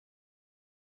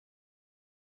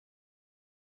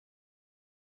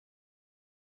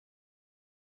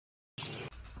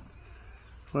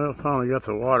Well, finally got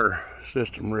the water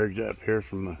system rigged up here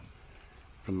from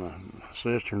the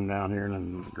cistern down here, and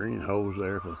then the green hose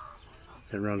there.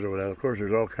 It runs over that. Of course,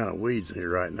 there's all kind of weeds in here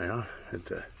right now.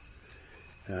 And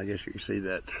I guess you can see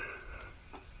that.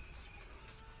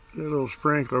 The little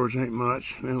sprinkler, which ain't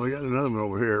much. And then we got another one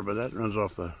over here, but that runs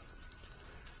off the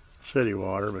city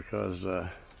water because the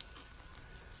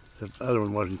other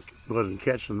one wasn't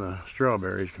catching the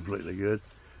strawberries completely good,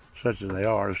 such as they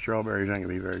are. The strawberries ain't gonna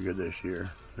be very good this year.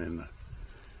 And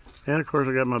of course,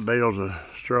 I got my bales of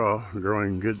straw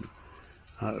growing good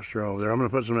straw over there. I'm gonna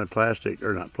put some of that plastic,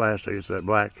 or not plastic, it's that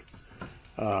black.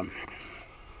 I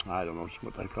don't know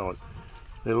what they call it.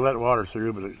 It'll let water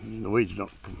through, but the weeds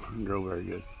don't grow very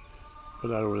good. Put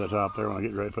that over the top there when I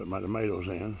get ready to put my tomatoes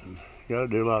in. And you got to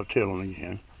do a lot of tilling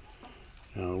again.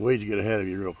 You know, the weeds get ahead of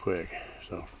you real quick.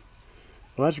 So,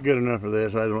 well, that's good enough for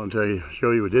this. I just want to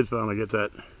show you, we did finally get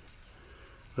that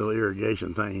little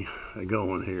irrigation thing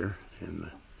going here.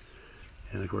 And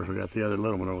of course, we got the other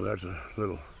little one over there. It's a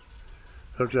little,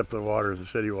 hooks up the water, the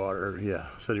city water,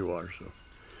 city water. So,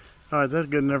 all right, that's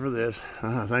good enough for this.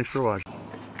 Thanks for watching.